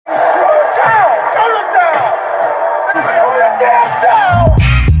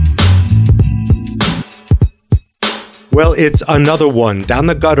Well, it's another one, down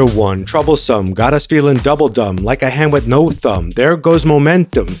the gutter one, troublesome, got us feeling double dumb, like a hand with no thumb. There goes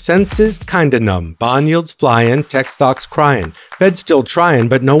momentum, senses kinda numb, bond yields flying, tech stocks crying, Fed still trying,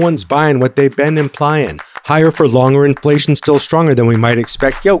 but no one's buying what they've been implying. Higher for longer, inflation still stronger than we might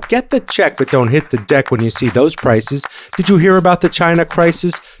expect. Yo, get the check, but don't hit the deck when you see those prices. Did you hear about the China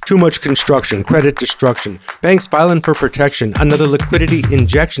crisis? Too much construction, credit destruction, banks filing for protection, another liquidity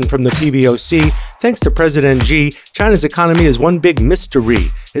injection from the PBOC. Thanks to President Xi, China's economy is one big mystery.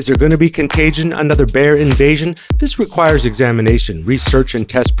 Is there going to be contagion, another bear invasion? This requires examination, research, and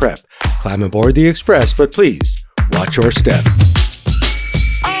test prep. Climb aboard the Express, but please, watch your step.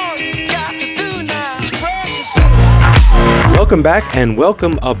 Welcome back and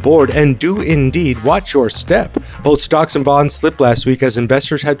welcome aboard, and do indeed watch your step. Both stocks and bonds slipped last week as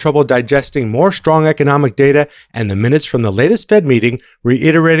investors had trouble digesting more strong economic data and the minutes from the latest Fed meeting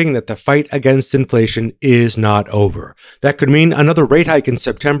reiterating that the fight against inflation is not over. That could mean another rate hike in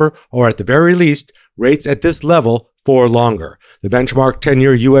September, or at the very least, rates at this level for longer. The benchmark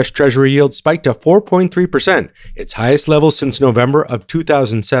 10-year U.S. Treasury yield spiked to 4.3%, its highest level since November of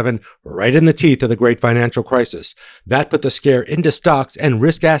 2007, right in the teeth of the great financial crisis. That put the scare into stocks and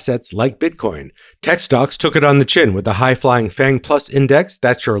risk assets like Bitcoin. Tech stocks took it on the chin with the high-flying FANG Plus index.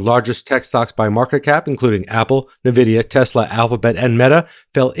 That's your largest tech stocks by market cap, including Apple, Nvidia, Tesla, Alphabet, and Meta,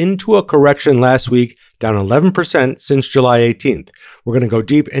 fell into a correction last week, down 11% since July 18th. We're going to go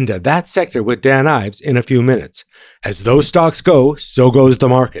deep into that sector with Dan Ives in a few minutes. As those stocks go, so goes the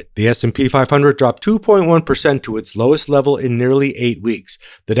market. The S&P 500 dropped 2.1% to its lowest level in nearly 8 weeks.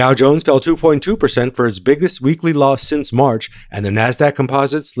 The Dow Jones fell 2.2% for its biggest weekly loss since March, and the Nasdaq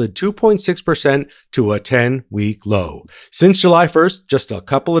Composite slid 2.6% to a 10-week low. Since July 1st, just a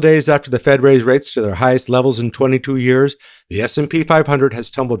couple of days after the Fed raised rates to their highest levels in 22 years, the S&P 500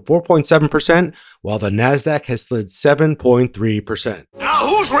 has tumbled 4.7%, while the Nasdaq has slid 7.3%. Now,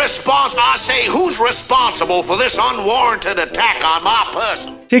 who's responsible for this unwarranted attack on my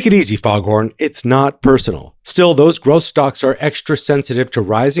person? Take it easy, Foghorn. It's not personal. Still, those growth stocks are extra sensitive to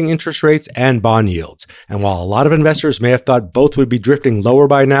rising interest rates and bond yields. And while a lot of investors may have thought both would be drifting lower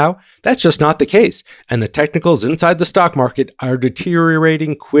by now, that's just not the case. And the technicals inside the stock market are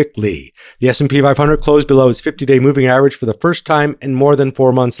deteriorating quickly. The S&P 500 closed below its 50-day moving average for the first time in more than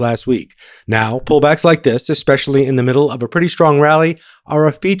 4 months last week. Now, pullbacks like this, especially in the middle of a pretty strong rally, are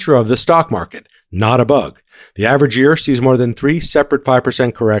a feature of the stock market, not a bug. The average year sees more than 3 separate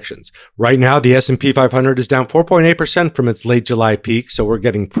 5% corrections. Right now, the S&P 500 is down 4.8% from its late July peak, so we're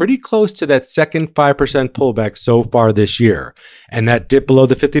getting pretty close to that second 5% pullback so far this year. And that dip below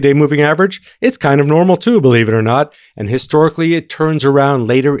the 50-day moving average, it's kind of normal too, believe it or not, and historically it turns around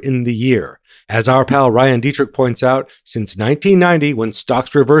later in the year. As our pal Ryan Dietrich points out, since 1990, when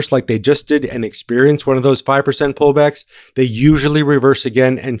stocks reverse like they just did and experience one of those 5% pullbacks, they usually reverse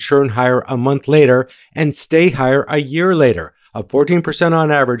again and churn higher a month later and stay higher a year later, up 14%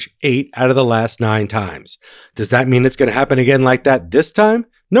 on average 8 out of the last 9 times. Does that mean it's going to happen again like that this time?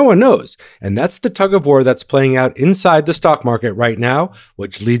 No one knows. And that's the tug of war that's playing out inside the stock market right now,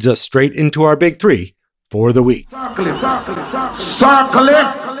 which leads us straight into our big 3 for the week. Circle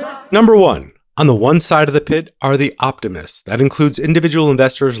it. Number 1. On the one side of the pit are the optimists. That includes individual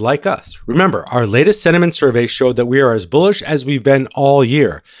investors like us. Remember, our latest sentiment survey showed that we are as bullish as we've been all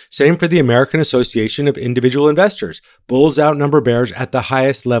year. Same for the American Association of Individual Investors. Bulls outnumber bears at the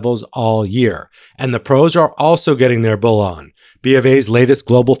highest levels all year. And the pros are also getting their bull on. BofA's latest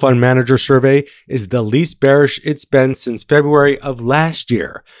Global Fund Manager survey is the least bearish it's been since February of last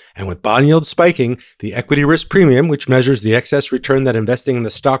year. And with bond yields spiking, the equity risk premium, which measures the excess return that investing in the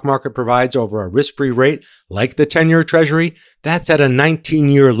stock market provides over a risk-free rate, like the 10-year Treasury, that's at a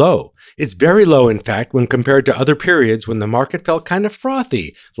 19-year low. It's very low, in fact, when compared to other periods when the market felt kind of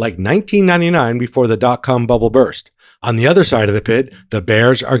frothy, like 1999 before the dot-com bubble burst. On the other side of the pit, the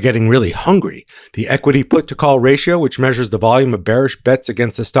bears are getting really hungry. The equity put-to-call ratio, which measures the volume of bearish bets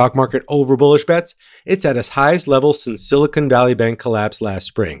against the stock market over bullish bets, it's at its highest level since Silicon Valley Bank collapsed last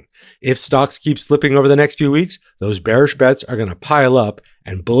spring. If stocks keep slipping over the next few weeks, those bearish bets are going to pile up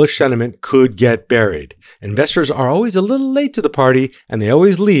and bullish sentiment could get buried. Investors are always a little late to the party, and they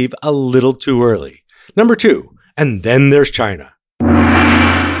always leave a little too early. Number 2, and then there's China.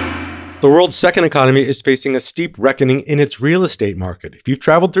 The world's second economy is facing a steep reckoning in its real estate market. If you've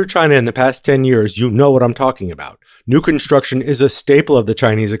traveled through China in the past 10 years, you know what I'm talking about. New construction is a staple of the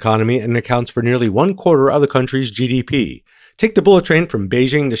Chinese economy and accounts for nearly 1/4 of the country's GDP. Take the bullet train from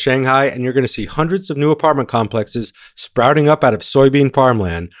Beijing to Shanghai and you're going to see hundreds of new apartment complexes sprouting up out of soybean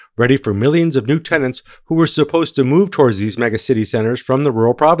farmland, ready for millions of new tenants who were supposed to move towards these megacity centers from the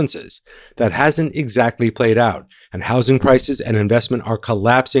rural provinces. That hasn't exactly played out, and housing prices and investment are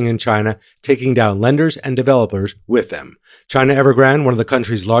collapsing in China, taking down lenders and developers with them. China Evergrande, one of the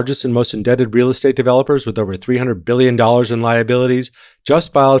country's largest and most indebted real estate developers with over $300 billion in liabilities,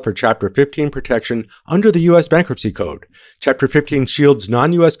 just filed for Chapter 15 protection under the U.S. Bankruptcy Code. Chapter 15 shields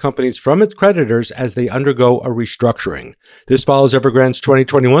non-U.S. companies from its creditors as they undergo a restructuring. This follows Evergrande's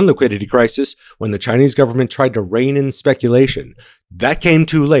 2021 liquidity crisis when the Chinese government tried to rein in speculation. That came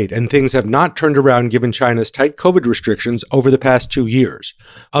too late, and things have not turned around given China's tight COVID restrictions over the past 2 years.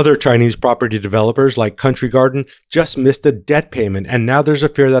 Other Chinese property developers like Country Garden just missed a debt payment, and now there's a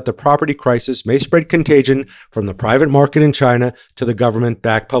fear that the property crisis may spread contagion from the private market in China to the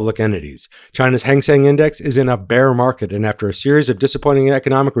government-backed public entities. China's Hang Seng Index is in a bear market, and after a series of disappointing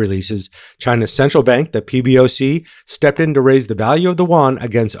economic releases, China's central bank, the PBOC, stepped in to raise the value of the yuan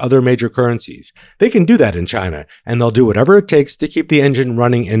against other major currencies. They can do that in China, and they'll do whatever it takes to keep the engine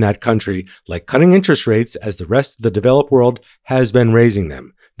running in that country, like cutting interest rates as the rest of the developed world has been raising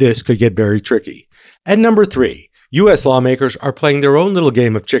them. This could get very tricky. And number 3, U.S. lawmakers are playing their own little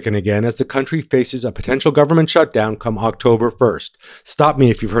game of chicken again as the country faces a potential government shutdown come October 1st. Stop me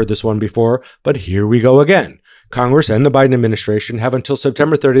if you've heard this one before, but here we go again. Congress and the Biden administration have until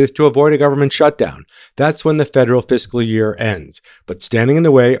September 30th to avoid a government shutdown. That's when the federal fiscal year ends. But standing in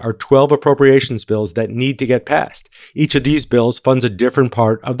the way are 12 appropriations bills that need to get passed. Each of these bills funds a different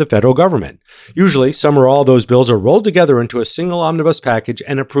part of the federal government. Usually, some or all of those bills are rolled together into a single omnibus package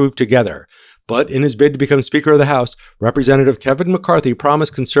and approved together. But in his bid to become Speaker of the House, Representative Kevin McCarthy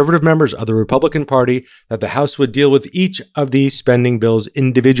promised conservative members of the Republican Party that the House would deal with each of these spending bills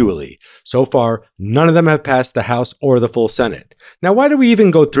individually. So far, none of them have passed the House or the full Senate. Now, why do we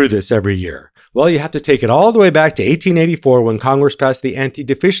even go through this every year? Well, you have to take it all the way back to 1884 when Congress passed the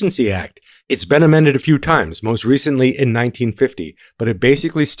Anti-Deficiency Act. It's been amended a few times, most recently in 1950, but it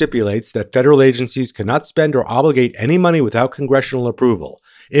basically stipulates that federal agencies cannot spend or obligate any money without congressional approval.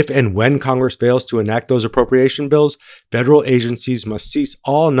 If and when Congress fails to enact those appropriation bills, federal agencies must cease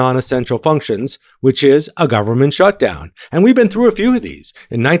all non-essential functions, which is a government shutdown. And we've been through a few of these.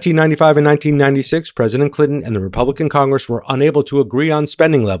 In 1995 and 1996, President Clinton and the Republican Congress were unable to agree on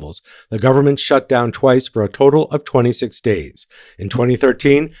spending levels. The government shut down twice for a total of 26 days. In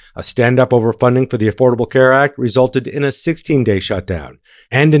 2013, a standoff over funding for the Affordable Care Act resulted in a 16-day shutdown.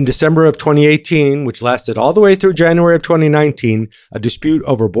 And in December of 2018, which lasted all the way through January of 2019, a dispute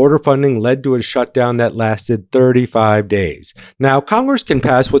over border funding led to a shutdown that lasted 35 days. Now, Congress can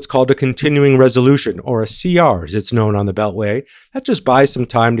pass what's called a continuing resolution, or a CR as it's known on the Beltway. That just buys some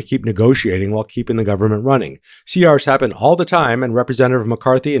time to keep negotiating while keeping the government running. CRs happen all the time, and Representative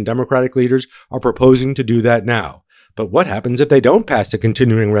McCarthy and Democratic leaders are proposing to do that now. But what happens if they don't pass a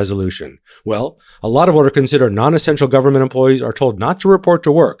continuing resolution? Well, a lot of what are considered non-essential government employees are told not to report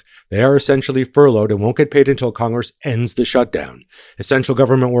to work. They are essentially furloughed and won't get paid until Congress ends the shutdown. Essential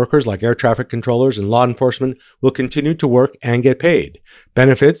government workers like air traffic controllers and law enforcement will continue to work and get paid.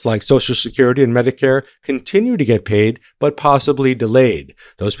 Benefits like Social Security and Medicare continue to get paid, but possibly delayed.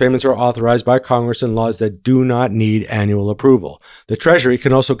 Those payments are authorized by Congress in laws that do not need annual approval. The Treasury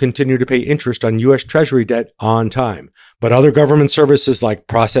can also continue to pay interest on U.S. Treasury debt on time. But other government services like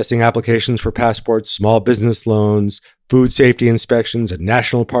processing applications for passports, small business loans, food safety inspections, and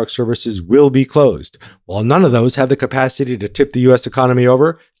national park services will be closed. While none of those have the capacity to tip the U.S. economy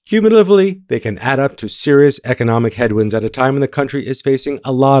over, cumulatively, they can add up to serious economic headwinds at a time when the country is facing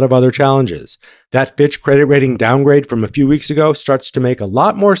a lot of other challenges. That Fitch credit rating downgrade from a few weeks ago starts to make a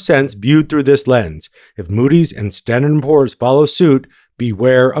lot more sense viewed through this lens. If Moody's and Standard & Poor's follow suit,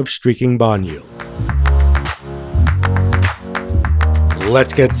 beware of streaking bond yield.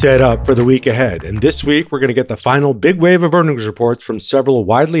 Let's get set up for the week ahead. And this week, we're going to get the final big wave of earnings reports from several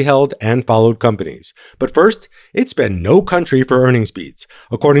widely held and followed companies. But first, it's been no country for earnings beats.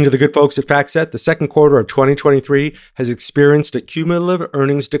 According to the good folks at FactSet, the second quarter of 2023 has experienced a cumulative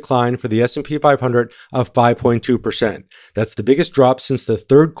earnings decline for the S&P 500 of 5.2%. That's the biggest drop since the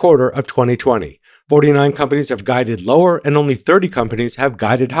third quarter of 2020. 49 companies have guided lower and only 30 companies have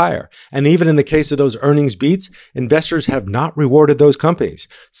guided higher. And even in the case of those earnings beats, investors have not rewarded those companies.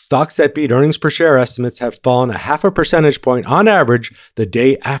 Stocks that beat earnings per share estimates have fallen a 0.5 percentage point on average the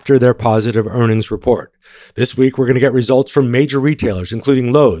day after their positive earnings report. This week, we're going to get results from major retailers,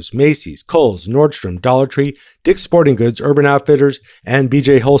 including Lowe's, Macy's, Kohl's, Nordstrom, Dollar Tree, Dick's Sporting Goods, Urban Outfitters, and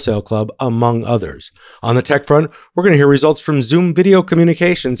BJ Wholesale Club, among others. On the tech front, we're going to hear results from Zoom Video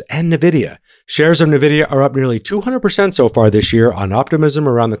Communications and NVIDIA. Shares of NVIDIA are up nearly 200% so far this year on optimism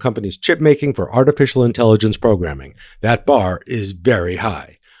around the company's chip making for artificial intelligence programming. That bar is very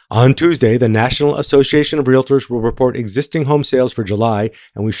high. On Tuesday, the National Association of Realtors will report existing home sales for July,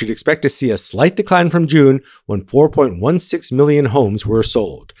 and we should expect to see a slight decline from June when 4.16 million homes were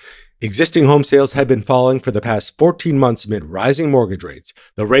sold. Existing home sales have been falling for the past 14 months amid rising mortgage rates.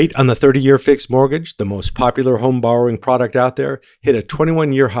 The rate on the 30-year fixed mortgage, the most popular home borrowing product out there, hit a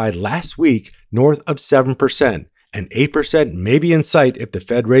 21-year high last week, north of 7%, and 8% may be in sight if the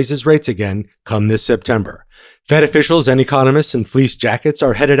Fed raises rates again come this September. Fed officials and economists in fleece jackets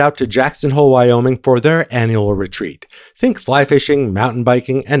are headed out to Jackson Hole, Wyoming for their annual retreat. Think fly fishing, mountain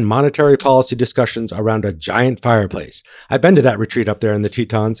biking, and monetary policy discussions around a giant fireplace. I've been to that retreat up there in the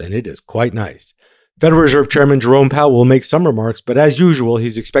Tetons, and it is quite nice. Federal Reserve Chairman Jerome Powell will make some remarks, but as usual,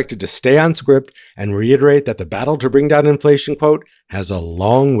 he's expected to stay on script and reiterate that the battle to bring down inflation, quote, has a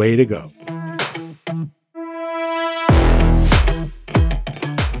long way to go.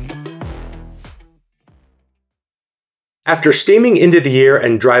 After steaming into the year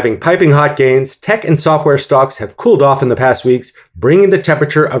and driving piping hot gains, tech and software stocks have cooled off in the past weeks, bringing the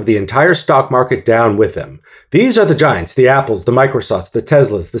temperature of the entire stock market down with them. These are the giants, the Apples, the Microsofts, the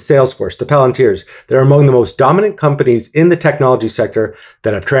Teslas, the Salesforce, the Palantirs. They're among the most dominant companies in the technology sector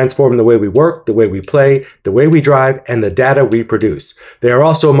that have transformed the way we work, the way we play, the way we drive, and the data we produce. They are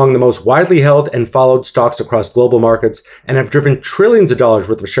also among the most widely held and followed stocks across global markets and have driven trillions of dollars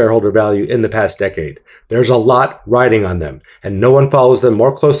worth of shareholder value in the past decade. There's a lot riding on them, and no one follows them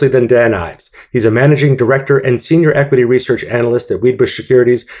more closely than Dan Ives. He's a managing director and senior equity research analyst at Wedbush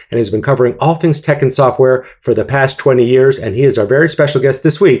Securities and has been covering all things tech and software for the past 20 years, and he is our very special guest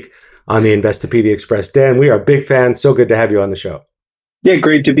this week on the Investopedia Express. Dan, we are big fans. So good to have you on the show. Yeah,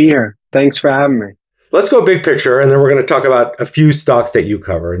 great to be here. Thanks for having me. Let's go big picture, and then we're going to talk about a few stocks that you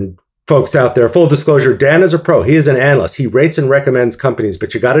cover. And folks out there, full disclosure, Dan is a pro. He is an analyst. He rates and recommends companies,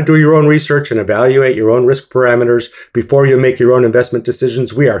 but you got to do your own research and evaluate your own risk parameters before you make your own investment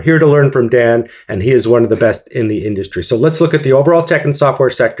decisions. We are here to learn from Dan, and he is one of the best in the industry. So let's look at the overall tech and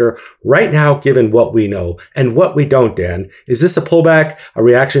software sector right now, given what we know and what we don't, Dan. Is this a pullback, a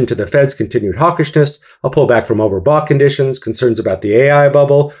reaction to the Fed's continued hawkishness, a pullback from overbought conditions, concerns about the AI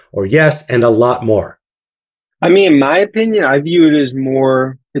bubble, or yes, and a lot more? I mean, in my opinion, I view it as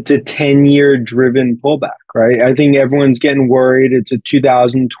it's a 10-year driven pullback, right? I think everyone's getting worried. It's a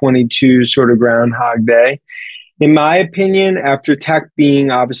 2022 sort of Groundhog Day. In my opinion, after tech being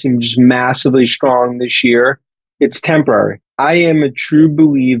obviously just massively strong this year, it's temporary. I am a true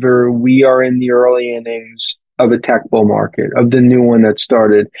believer we are in the early innings of a tech bull market, of the new one that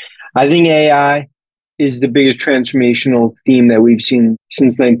started. I think AI is the biggest transformational theme that we've seen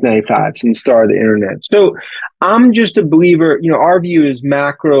since 1995, since the start of the internet. So I'm just a believer, our view is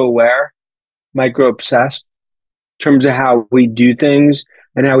macro aware, micro obsessed in terms of how we do things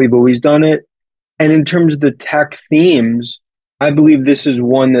and how we've always done it. And in terms of the tech themes, I believe this is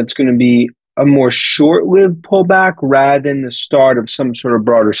one that's going to be a more short-lived pullback rather than the start of some sort of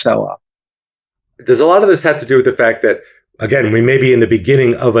broader sell-off. Does a lot of this have to do with the fact that, again, we may be in the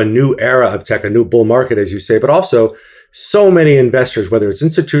beginning of a new era of tech, a new bull market, as you say, but also so many investors, whether it's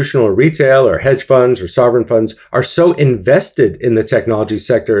institutional or retail or hedge funds or sovereign funds, are so invested in the technology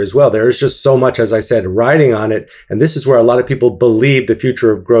sector as well. There is just so much, as I said, riding on it. And this is where a lot of people believe the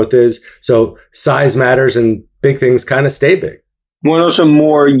future of growth is. So size matters and big things kind of stay big. Well, also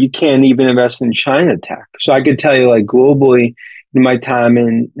more, you can't even invest in China tech. So I could tell you, like, globally, in my time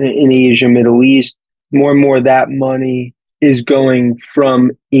in Asia, Middle East, more and more of that money is going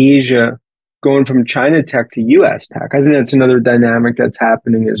from Asia, going from China tech to US tech. I think that's another dynamic that's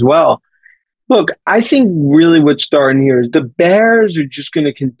happening as well. Look, I think really what's starting here is the bears are just going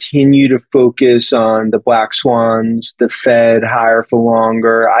to continue to focus on the black swans, the Fed, higher for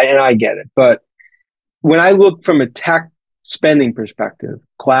longer. I get it. But when I look from a tech spending perspective,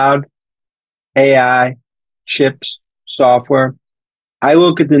 cloud, AI, chips, software, I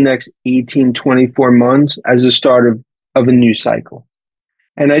look at the next 18, 24 months as the start of a new cycle.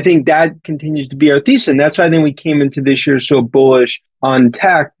 And I think that continues to be our thesis. And that's why I think we came into this year so bullish on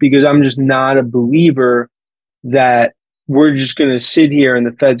tech, because I'm just not a believer that we're just going to sit here and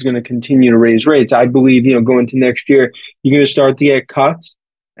the Fed's going to continue to raise rates. I believe, going to next year, you're going to start to get cuts.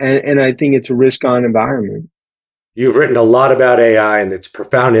 And I think it's a risk-on environment. You've written a lot about AI and its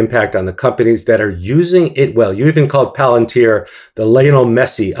profound impact on the companies that are using it well. You even called Palantir the Lionel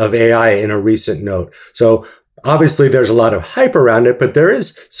Messi of AI in a recent note. So obviously there's a lot of hype around it, but there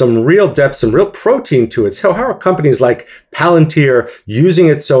is some real depth, some real protein to it. So how are companies like Palantir using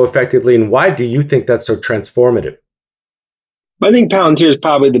it so effectively, and why do you think that's so transformative? I think Palantir is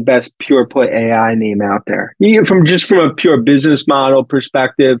probably the best pure play AI name out there. From a pure business model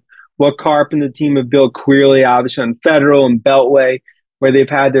perspective, what Karp and the team have built clearly, obviously on Federal and Beltway, where they've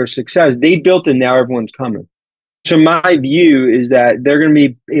had their success. They built it, now everyone's coming. So my view is that they're going to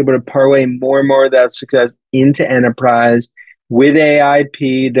be able to parlay more and more of that success into enterprise with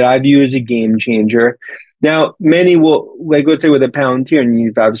AIP that I view as a game changer. Now, many will, like let's say with a Palantir, and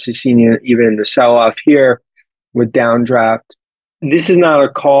you've obviously seen it even in the sell-off here with downdraft. This is not a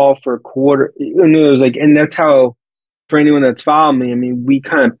call for a quarter. And it was like, and that's how, for anyone that's followed me, I mean, we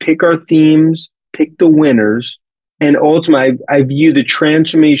kind of pick our themes, pick the winners, and ultimately, I view the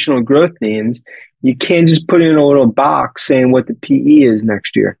transformational growth names. You can't just put in a little box saying what the PE is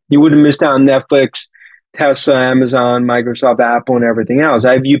next year. You would have missed out on Netflix, Tesla, Amazon, Microsoft, Apple, and everything else.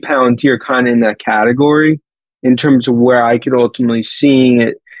 I view Palantir kind of in that category in terms of where I could ultimately seeing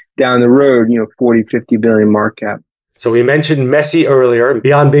it down the road, 40, 50 billion market cap. So we mentioned Messi earlier.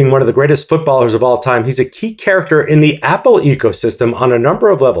 Beyond being one of the greatest footballers of all time, he's a key character in the Apple ecosystem on a number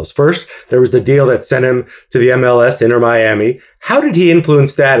of levels. First, there was the deal that sent him to the MLS, Inter Miami. How did he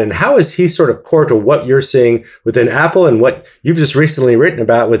influence that? And how is he sort of core to what you're seeing within Apple and what you've just recently written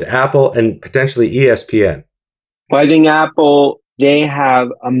about with Apple and potentially ESPN? Well, I think Apple, they have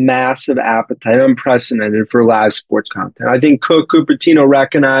a massive appetite, unprecedented, for live sports content. I think Cupertino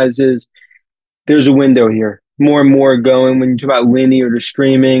recognizes there's a window here. More and more going when you talk about linear to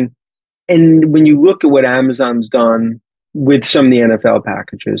streaming. And when you look at what Amazon's done with some of the NFL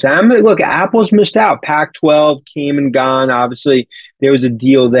packages, look, Apple's missed out. Pac-12 came and gone. Obviously, there was a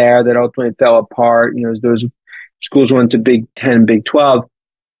deal there that ultimately fell apart. Those schools went to Big 10, Big 12.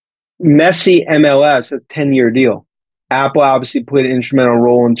 Messi MLS, that's a 10-year deal. Apple obviously played an instrumental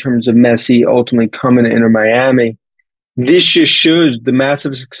role in terms of Messi ultimately coming to Inter Miami. This just shows the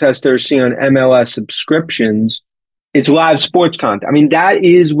massive success they're seeing on MLS subscriptions. It's live sports content. I mean, that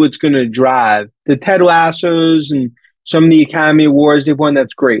is what's going to drive the Ted Lassos and some of the Academy Awards they've won.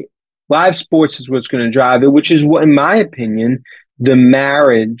 That's great. Live sports is what's going to drive it, which is what, in my opinion, the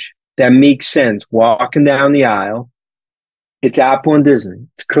marriage that makes sense. Walking down the aisle, it's Apple and Disney.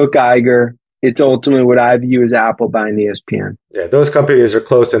 It's Cook Iger. It's ultimately what I view as Apple buying ESPN. Yeah, those companies are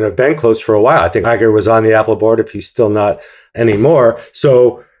close and have been close for a while. I think Iger was on the Apple board if he's still not anymore.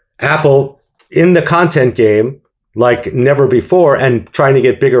 So Apple in the content game like never before and trying to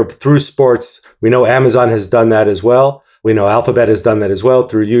get bigger through sports. We know Amazon has done that as well. We know Alphabet has done that as well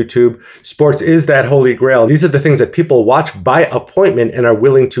through YouTube. Sports is that holy grail. These are the things that people watch by appointment and are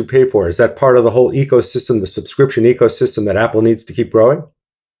willing to pay for. Is that part of the whole ecosystem, the subscription ecosystem that Apple needs to keep growing?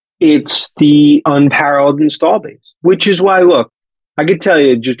 It's the unparalleled install base, which is why, look, I could tell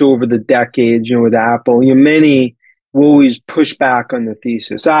you just over the decades, with Apple, many will always push back on the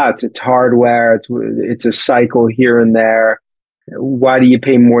thesis. It's hardware, it's a cycle here and there. Why do you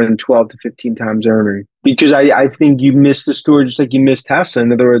pay more than 12 to 15 times earnings? Because I think you missed the story just like you missed Tesla.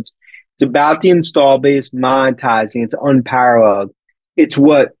 In other words, it's about the install base, monetizing. It's unparalleled. It's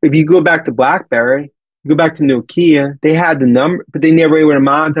what, if you go back to BlackBerry, go back to Nokia, they had the number, but they never were able to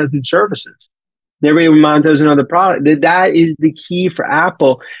monetize in services. Never able to monetize another product. That is the key for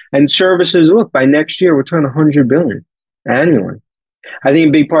Apple. And services, look, by next year, we're talking $100 billion annually. I think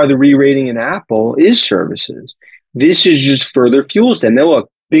a big part of the re-rating in Apple is services. This is just further fuels them. Now,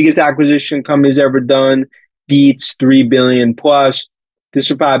 look, biggest acquisition company's ever done, beats $3 billion plus. This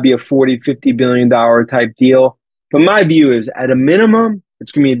will probably be a $40, $50 billion type deal. But my view is, at a minimum,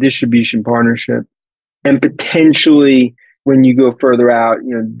 it's going to be a distribution partnership. And potentially, when you go further out,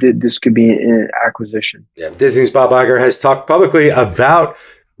 this could be an acquisition. Yeah, Disney's Bob Iger has talked publicly about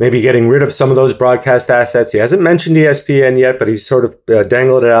maybe getting rid of some of those broadcast assets. He hasn't mentioned ESPN yet, but he's sort of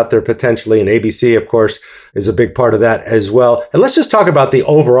dangled it out there potentially. And ABC, of course, is a big part of that as well. And let's just talk about the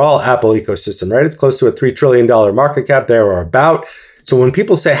overall Apple ecosystem, right? It's close to a $3 trillion market cap there or about. So when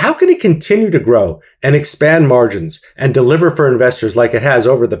people say, how can it continue to grow and expand margins and deliver for investors like it has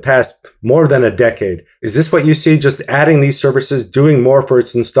over the past more than a decade? Is this what you see, just adding these services, doing more for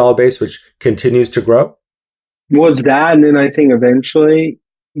its install base, which continues to grow? Well, it's that. And then I think eventually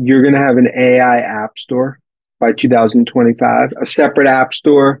you're going to have an AI app store by 2025, a separate app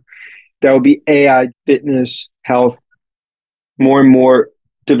store that will be AI, fitness, health. More and more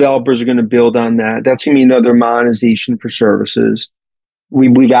developers are going to build on that. That's going to be another monetization for services. We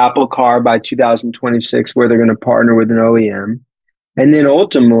believe Apple Car by 2026, where they're going to partner with an OEM. And then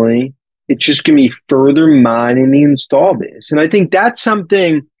ultimately, it's just going to be further mining the install base. And I think that's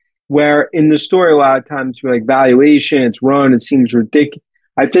something where in the story, a lot of times we're like, valuation, it's run, it seems ridiculous.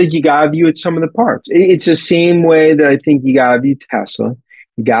 I think you got to view it some of the parts. It's the same way that I think you got to view Tesla.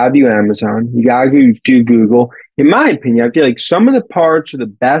 You got to view Amazon. You got to do Google. In my opinion, I feel like some of the parts are the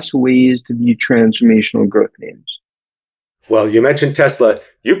best ways to view transformational growth names. Well, you mentioned Tesla.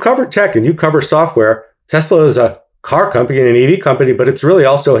 You cover tech and you cover software. Tesla is a car company and an EV company, but it's really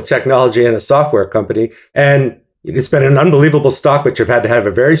also a technology and a software company. And it's been an unbelievable stock, but you've had to have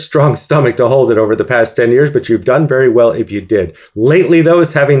a very strong stomach to hold it over the past 10 years, but you've done very well if you did. Lately, though,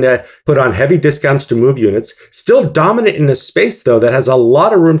 it's having to put on heavy discounts to move units. Still dominant in a space, though, that has a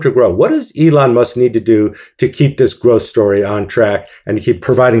lot of room to grow. What does Elon Musk need to do to keep this growth story on track and to keep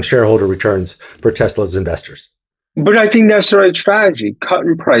providing shareholder returns for Tesla's investors? But I think that's the right strategy,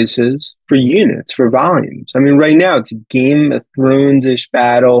 cutting prices for units, for volumes. I mean, right now it's a Game of Thrones-ish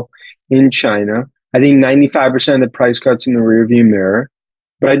battle in China. I think 95% of the price cuts in the rearview mirror.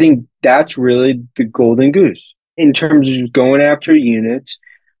 But I think that's really the golden goose in terms of just going after units.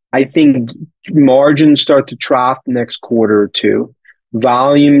 I think margins start to trough the next quarter or two.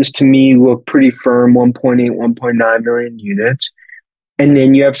 Volumes to me look pretty firm, 1.8, 1.9 million units. And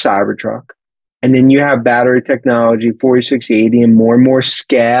then you have Cybertruck. And then you have battery technology, 4680, and more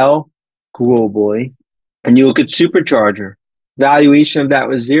scale globally. And you look at Supercharger. Valuation of that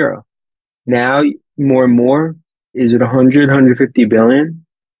was zero. Now, more and more, is it 100, 150 billion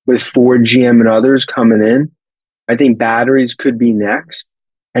with Ford, GM, and others coming in? I think batteries could be next.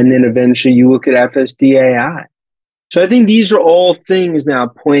 And then eventually you look at FSD AI. So I think these are all things now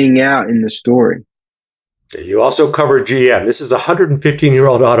playing out in the story. You also cover GM. This is a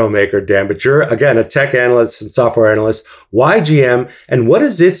 115-year-old automaker, Dan, but you're, again, a tech analyst and software analyst. Why GM, and what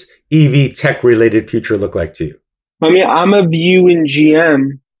does its EV tech-related future look like to you? I mean, I'm a view in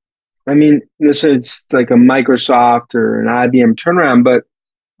GM. I mean, it's like a Microsoft or an IBM turnaround, but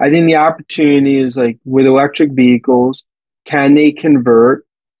I think the opportunity is like with electric vehicles, can they convert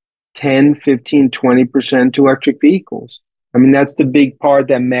 10, 15, 20% to electric vehicles? I mean, that's the big part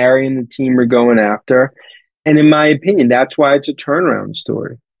that Mary and the team are going after. And in my opinion, that's why it's a turnaround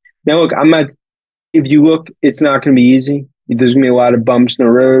story. Now, look, if you look, it's not going to be easy. There's going to be a lot of bumps in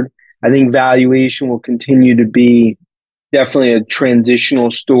the road. I think valuation will continue to be definitely a transitional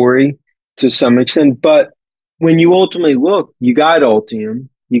story to some extent. But when you ultimately look, you got Ultium,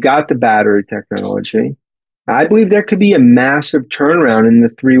 you got the battery technology. I believe there could be a massive turnaround in the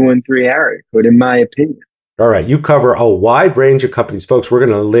 313 area code, in my opinion. All right, you cover a wide range of companies. Folks, we're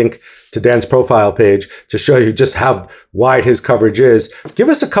going to link to Dan's profile page to show you just how wide his coverage is. Give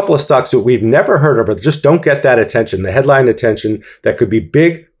us a couple of stocks that we've never heard of or just don't get that attention, the headline attention, that could be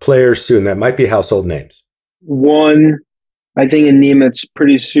big players soon, that might be household names. One, I think a name that's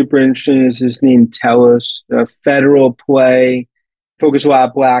pretty super interesting is this name Telos, a federal play, focus a lot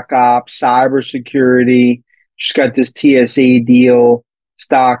on black ops, cybersecurity. Just got this TSA deal.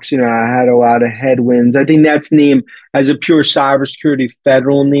 Stocks, I had a lot of headwinds. I think that's named as a pure cybersecurity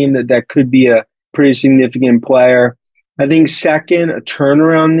federal name that could be a pretty significant player. I think second, a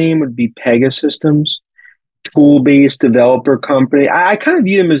turnaround name would be Pegasystems, tool-based developer company. I kind of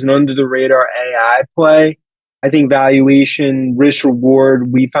view them as an under-the-radar AI play. I think valuation, risk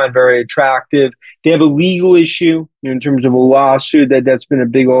reward, we find very attractive. They have a legal issue in terms of a lawsuit that's been a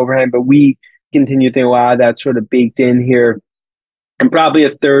big overhang, but we continue to think a lot of that's sort of baked in here. And probably a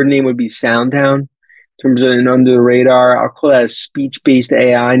third name would be SoundHound in terms of an under the radar. I'll call that a speech-based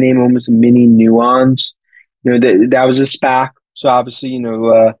AI name, almost a mini Nuance. That was a SPAC. So obviously,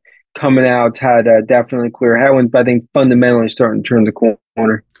 coming out had definitely clear headwinds, but I think fundamentally starting to turn the corner.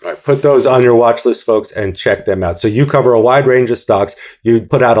 All right, put those on your watch list, folks, and check them out. So you cover a wide range of stocks. You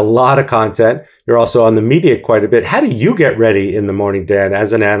put out a lot of content. You're also on the media quite a bit. How do you get ready in the morning, Dan,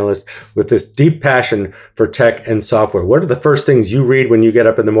 as an analyst with this deep passion for tech and software? What are the first things you read when you get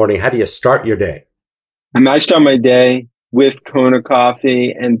up in the morning? How do you start your day? I start my day with Kona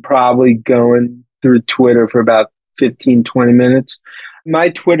coffee and probably going through Twitter for about 15, 20 minutes. My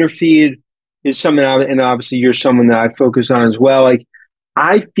Twitter feed is something, and obviously you're someone that I focus on as well. Like,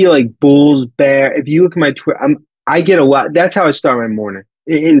 I feel like bulls, bear. If you look at my Twitter, I get a lot. That's how I start my morning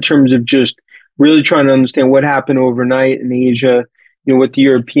in terms of just really trying to understand what happened overnight in Asia, what the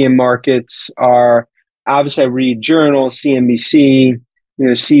European markets are. Obviously, I read journals, CNBC,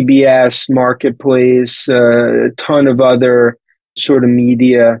 CBS, Marketplace, a ton of other sort of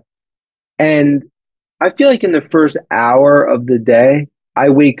media. And I feel like in the first hour of the day, I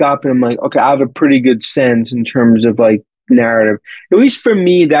wake up and I'm like, okay, I have a pretty good sense in terms of like narrative. At least for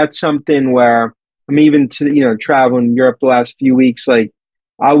me, that's something where I'm even traveling Europe the last few weeks. Like,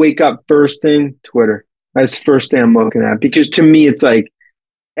 I wake up first thing, Twitter. That's the first thing I'm looking at, because to me, it's like,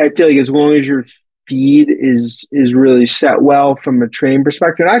 I feel like as long as your feed is really set well from a trading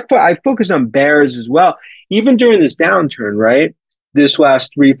perspective, I focus on bears as well, even during this downturn, right? This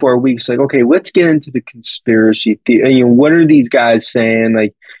last 3-4 weeks, like, okay, let's get into the conspiracy theory. What are these guys saying?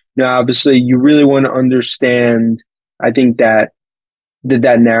 Like, obviously you really want to understand, I think that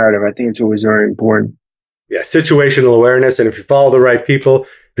narrative, I think it's always very important. Yeah, situational awareness. And if you follow the right people,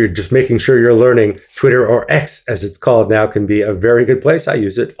 if you're just making sure you're learning, Twitter, or X as it's called now, can be a very good place. I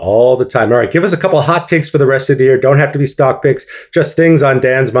use it all the time. All right, give us a couple of hot takes for the rest of the year. Don't have to be stock picks, just things on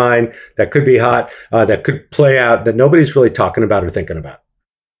Dan's mind that could be hot, that could play out, that nobody's really talking about or thinking about.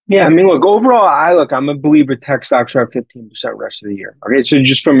 Yeah, I mean, look, overall, I'm a believer tech stocks are up 15% rest of the year. Okay, so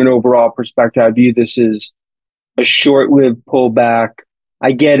just from an overall perspective, I view this as a short-lived pullback.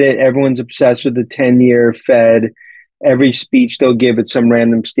 I get it. Everyone's obsessed with the 10-year Fed. Every speech they'll give at some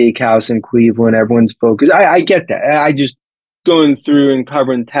random steakhouse in Cleveland, everyone's focused. I get that. I just going through and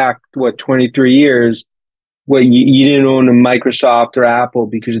covering tech, 23 years, you didn't own a Microsoft or Apple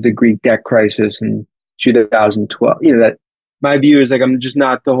because of the Greek debt crisis in 2012. That my view is like, I'm just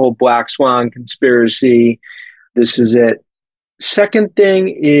not the whole black swan conspiracy. This is it. Second thing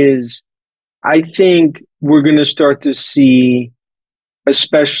is, I think we're going to start to see,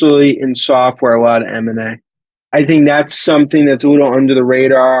 especially in software, a lot of M&A. I think that's something that's a little under the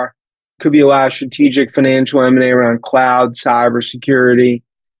radar. Could be a lot of strategic financial M&A around cloud, cybersecurity.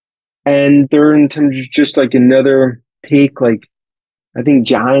 And third, in terms of just like another take, like I think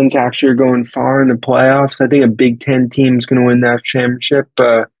Giants actually are going far in the playoffs. I think a Big Ten team is going to win that championship.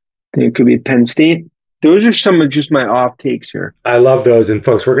 I think it could be Penn State. Those are some of just my off takes here. I love those. And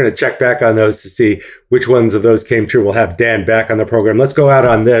folks, we're going to check back on those to see which ones of those came true. We'll have Dan back on the program. Let's go out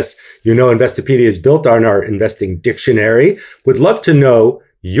on this. Investopedia is built on our investing dictionary. Would love to know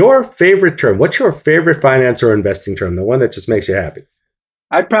your favorite term. What's your favorite finance or investing term? The one that just makes you happy.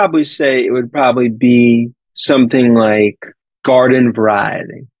 I'd probably say it would probably be something like garden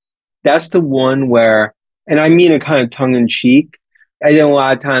variety. That's the one where, and I mean it kind of tongue in cheek, I think a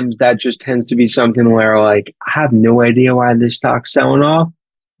lot of times that just tends to be something where like, I have no idea why this stock's selling off,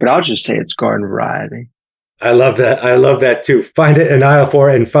 but I'll just say it's garden variety. I love that. I love that too. Find it in aisle 4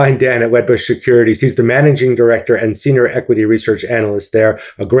 and find Dan at Wedbush Securities. He's the managing director and senior equity research analyst there.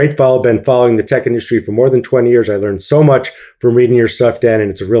 A great follow. Been following the tech industry for more than 20 years. I learned so much from reading your stuff, Dan, and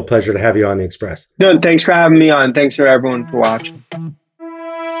it's a real pleasure to have you on The Express. No, thanks for having me on. Thanks for everyone for watching.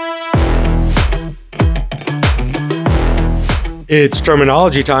 It's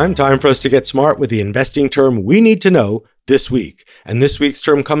terminology time for us to get smart with the investing term we need to know this week. And this week's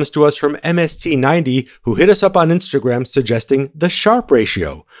term comes to us from MST90, who hit us up on Instagram suggesting the Sharpe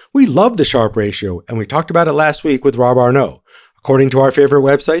ratio. We love the Sharpe ratio, and we talked about it last week with Rob Arnault. According to our favorite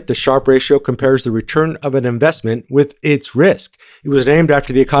website, the Sharpe ratio compares the return of an investment with its risk. It was named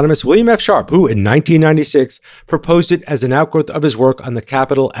after the economist William F. Sharpe, who in 1996 proposed it as an outgrowth of his work on the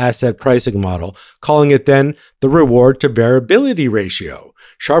capital asset pricing model, calling it then the reward to variability ratio.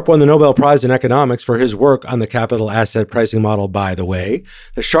 Sharpe won the Nobel Prize in Economics for his work on the capital asset pricing model, by the way.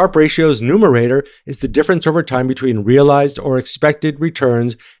 The Sharpe ratio's numerator is the difference over time between realized or expected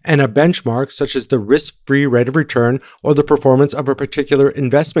returns and a benchmark such as the risk-free rate of return or the performance of a particular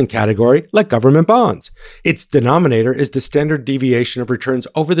investment category like government bonds. Its denominator is the standard deviation of returns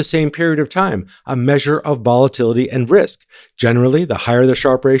over the same period of time, a measure of volatility and risk. Generally, the higher the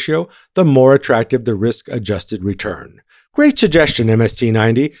Sharpe ratio, the more attractive the risk-adjusted return. Great suggestion,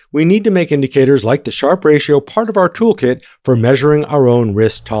 MST90. We need to make indicators like the Sharpe ratio part of our toolkit for measuring our own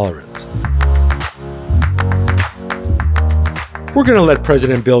risk tolerance. We're going to let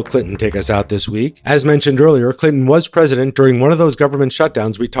President Bill Clinton take us out this week. As mentioned earlier, Clinton was president during one of those government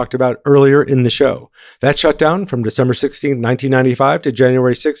shutdowns we talked about earlier in the show. That shutdown from December 16, 1995 to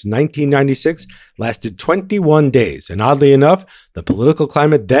January 6, 1996 lasted 21 days. And oddly enough, the political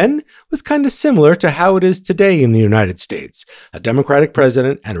climate then was kind of similar to how it is today in the United States. A Democratic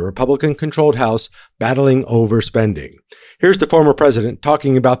president and a Republican-controlled House battling over spending. Here's the former president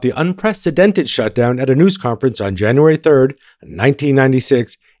talking about the unprecedented shutdown at a news conference on January 3rd,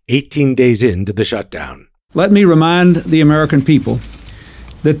 1996, 18 days into the shutdown. Let me remind the American people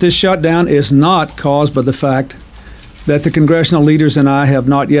that this shutdown is not caused by the fact that the congressional leaders and I have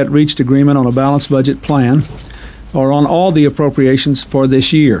not yet reached agreement on a balanced budget plan or on all the appropriations for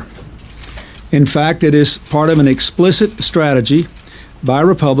this year. In fact, it is part of an explicit strategy by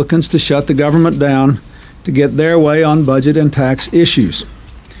Republicans to shut the government down to get their way on budget and tax issues.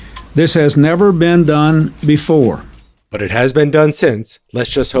 This has never been done before. But it has been done since. Let's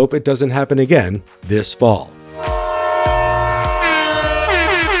just hope it doesn't happen again this fall.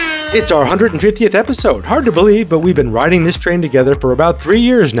 It's our 150th episode. Hard to believe, but we've been riding this train together for about 3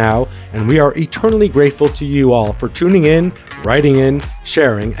 years now, and we are eternally grateful to you all for tuning in, writing in,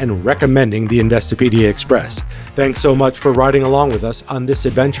 sharing, and recommending the Investopedia Express. Thanks so much for riding along with us on this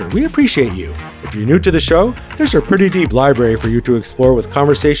adventure. We appreciate you. If you're new to the show, there's a pretty deep library for you to explore with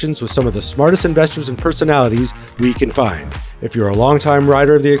conversations with some of the smartest investors and personalities we can find. If you're a longtime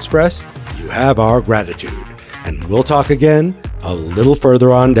rider of the Express, you have our gratitude. And we'll talk again a little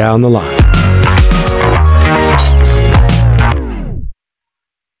further on down the line.